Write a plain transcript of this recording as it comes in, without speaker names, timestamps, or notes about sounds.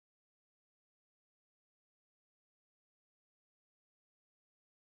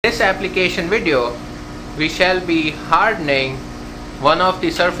In this application video, we shall be hardening one of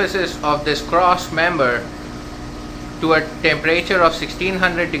the surfaces of this cross member to a temperature of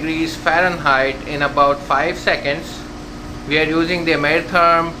 1600 degrees Fahrenheit in about 5 seconds. We are using the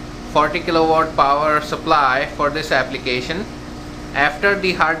Metalen 40 kilowatt power supply for this application. After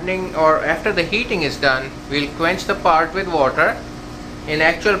the hardening or after the heating is done, we'll quench the part with water. In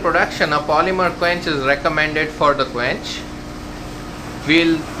actual production, a polymer quench is recommended for the quench.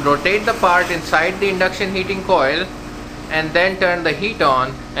 We'll rotate the part inside the induction heating coil and then turn the heat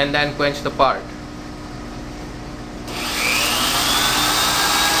on and then quench the part.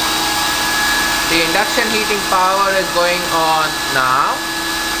 The induction heating power is going on now.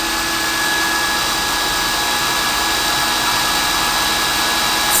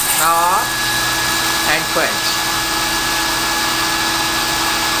 Now off and quench.